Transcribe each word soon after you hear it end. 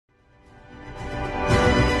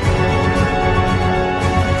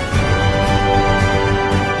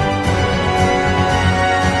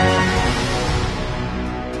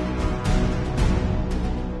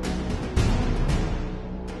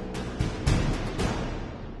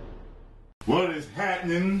What is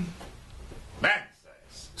happening?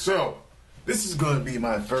 Magnus. So, this is going to be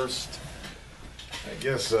my first, I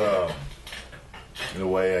guess, in a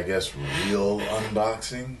way, real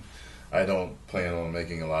unboxing. I don't plan on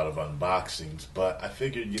making a lot of unboxings, but I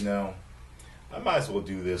figured, I might as well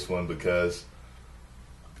do this one because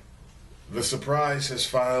the surprise has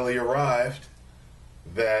finally arrived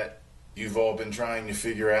that you've all been trying to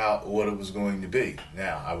figure out what it was going to be.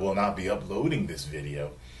 Now, I will not be uploading this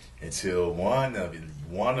video until one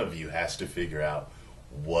of you has to figure out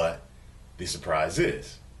what the surprise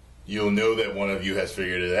is. You'll know that one of you has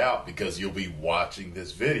figured it out because you'll be watching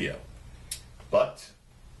this video. But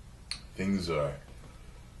things are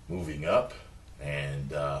moving up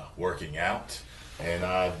and working out, and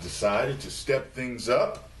I've decided to step things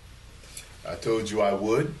up. I told you I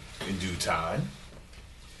would in due time,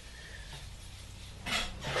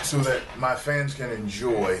 so that my fans can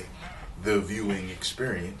enjoy the viewing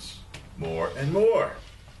experience more and more.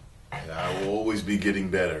 And I will always be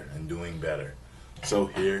getting better and doing better. So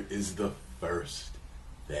here is the first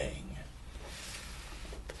thing.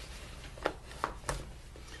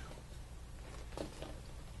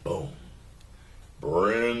 Boom.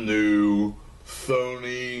 Brand new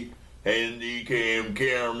Sony Handycam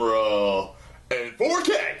camera and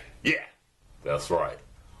 4K. Yeah, that's right.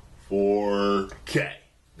 4K.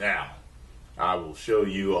 Now, I will show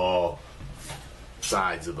you all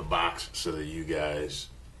sides of the box so that you guys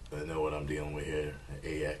know what I'm dealing with here.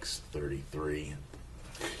 AX33.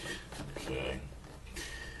 Okay.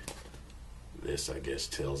 This, I guess,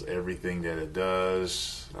 tells everything that it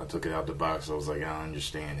does. I took it out the box. I was like, I don't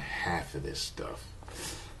understand half of this stuff.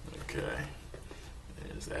 Okay.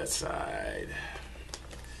 There's that side.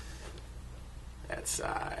 That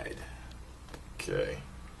side. Okay.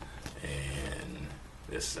 And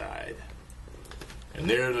this side. And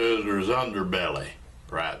there's underbelly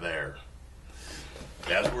right there.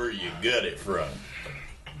 That's where you get it from,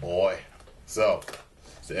 boy. So,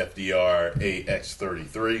 it's the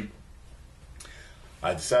FDR-AX33.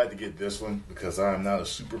 I decided to get this one because I'm not a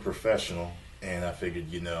super professional, and I figured,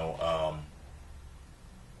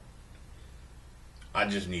 I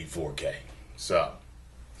just need 4K. So,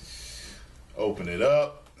 open it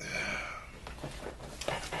up.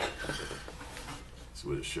 That's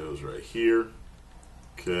what it shows right here.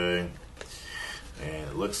 Okay, and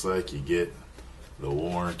it looks like you get the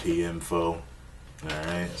warranty info.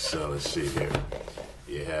 Alright, so let's see here.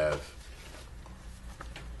 You have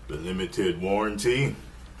the limited warranty,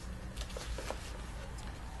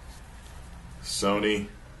 Sony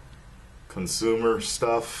consumer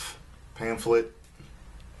stuff pamphlet,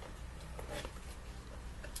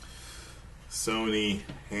 Sony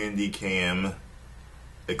Handycam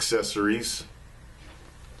accessories,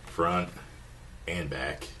 front and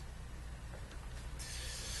back.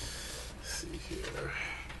 Let's see here.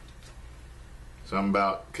 Something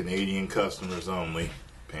about Canadian customers only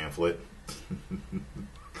pamphlet.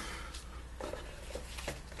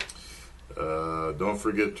 Don't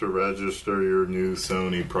forget to register your new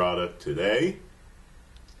Sony product today.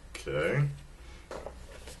 Okay.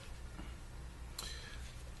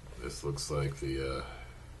 This looks like the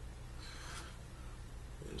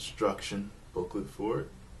instruction booklet for it.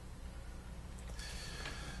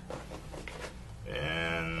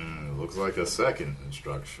 And it looks like a second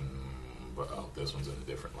instruction, but oh, this one's in a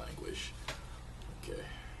different language. Okay,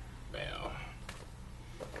 now,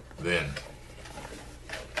 then,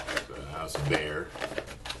 the house bear.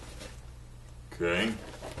 Okay,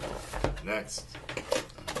 next,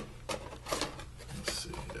 let's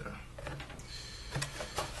see here.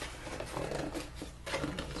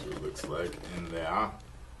 That's what it looks like in there.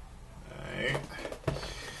 Alright,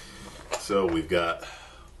 so we've got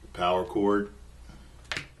power cord,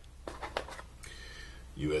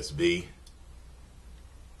 USB,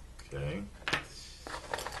 okay,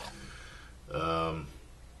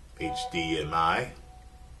 HDMI,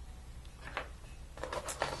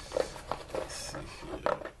 let's see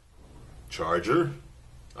here, charger,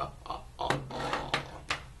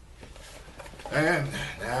 and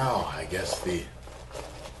now I guess they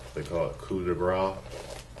call it coup de grace.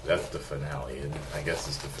 That's the finale, and I guess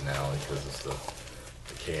it's the finale because it's the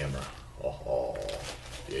camera. Oh,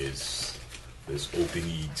 is this open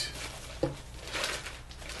it.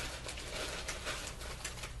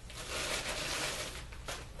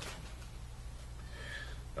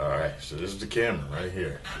 Alright, so this is the camera right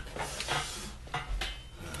here.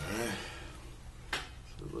 Alright.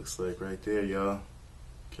 So it looks like right there, y'all.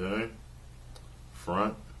 Okay.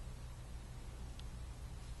 Front.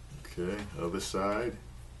 Okay, other side.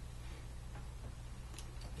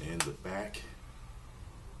 And the back.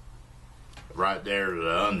 Right there to the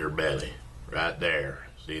underbelly. right there.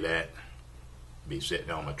 See that? Be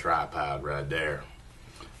sitting on my tripod right there.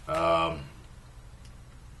 Okay.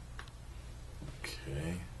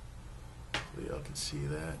 Hopefully y'all can see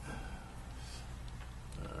that.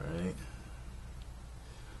 Alright.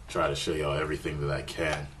 Try to show y'all everything that I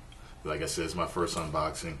can. Like I said, it's my first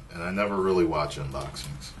unboxing, and I never really watch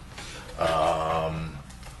unboxings. I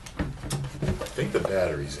think the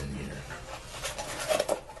battery's in here.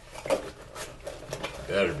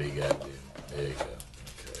 Better be goddamn. There you go.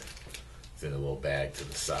 Okay. It's in a little bag to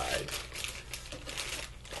the side.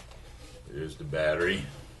 Here's the battery.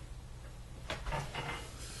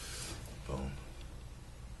 Boom.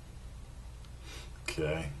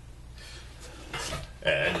 Okay.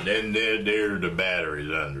 And then there's the battery's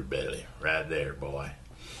underbelly. Right there, boy.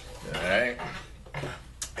 Alright.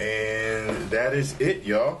 And that is it,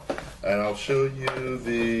 y'all. And I'll show you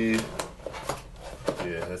the...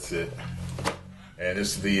 Yeah, that's it. And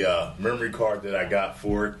it's the memory card that I got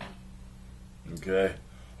for it. Okay.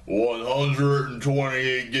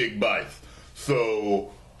 128 gigabytes.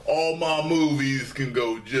 So all my movies can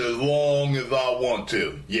go just long as I want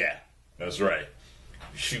to. Yeah, that's right.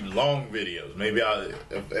 Shoot long videos. Maybe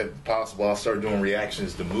if possible, I'll start doing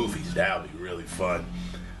reactions to movies. That would be really fun.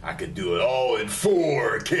 I could do it all in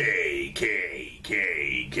 4K, K.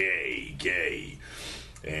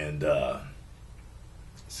 And it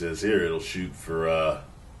says here it'll shoot for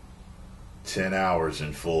 10 hours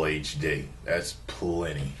in full HD. That's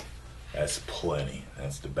plenty. That's plenty.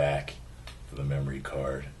 That's the back for the memory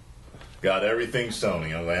card. Got everything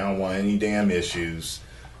Sony. I don't want any damn issues.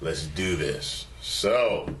 Let's do this.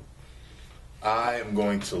 So, I am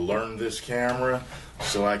going to learn this camera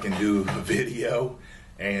so I can do a video,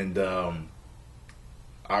 and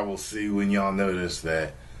I will see when y'all notice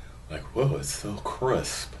that, like, whoa, it's so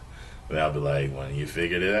crisp. And I'll be like, when you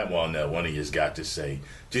figured it out, well, no, one of you's got to say,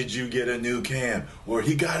 did you get a new cam? Or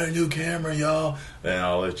he got a new camera, y'all. Then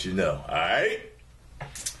I'll let you know, alright?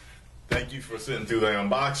 Thank you for sitting through the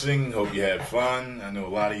unboxing. Hope you had fun. I know a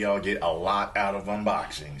lot of y'all get a lot out of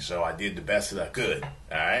unboxing, so I did the best that I could,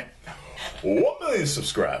 alright? 1 million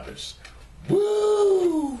subscribers.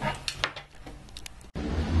 Woo!